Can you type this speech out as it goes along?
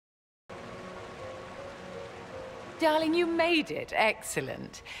Darling, you made it.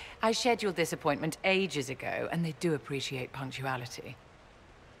 Excellent. I scheduled this appointment ages ago, and they do appreciate punctuality.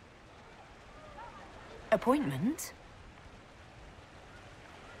 Appointment?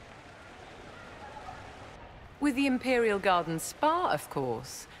 With the Imperial Garden Spa, of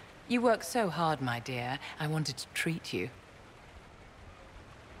course. You work so hard, my dear. I wanted to treat you.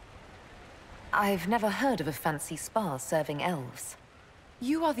 I've never heard of a fancy spa serving elves.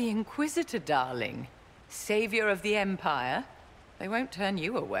 You are the Inquisitor, darling. Savior of the Empire. They won't turn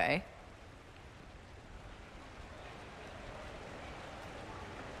you away.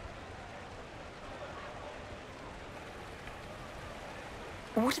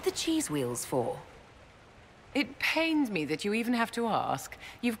 What are the cheese wheels for? It pains me that you even have to ask.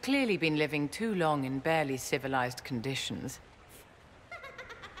 You've clearly been living too long in barely civilized conditions.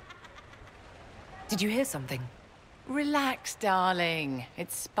 Did you hear something? Relax, darling.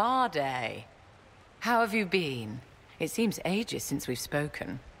 It's spa day. How have you been? It seems ages since we've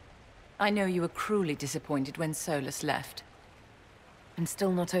spoken. I know you were cruelly disappointed when Solus left. I'm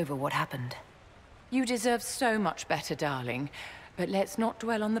still not over what happened. You deserve so much better, darling. But let's not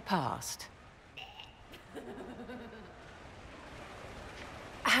dwell on the past.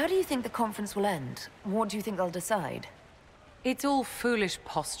 How do you think the conference will end? What do you think they'll decide? It's all foolish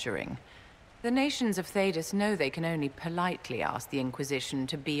posturing. The nations of Thedas know they can only politely ask the Inquisition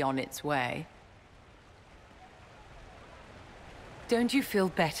to be on its way. Don't you feel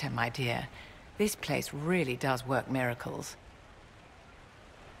better, my dear? This place really does work miracles.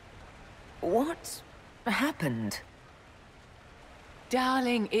 What happened?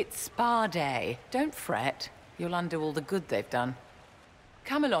 Darling, it's spa day. Don't fret. You'll undo all the good they've done.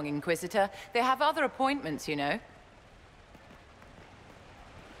 Come along, Inquisitor. They have other appointments, you know.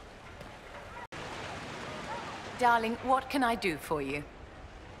 Darling, what can I do for you?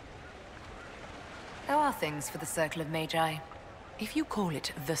 How are things for the Circle of Magi? If you call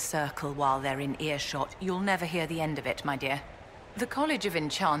it the Circle while they're in earshot, you'll never hear the end of it, my dear. The College of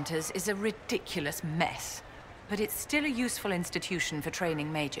Enchanters is a ridiculous mess, but it's still a useful institution for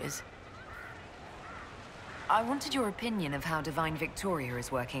training mages. I wanted your opinion of how Divine Victoria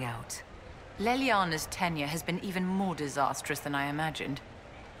is working out. Leliana's tenure has been even more disastrous than I imagined.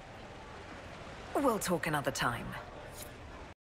 We'll talk another time.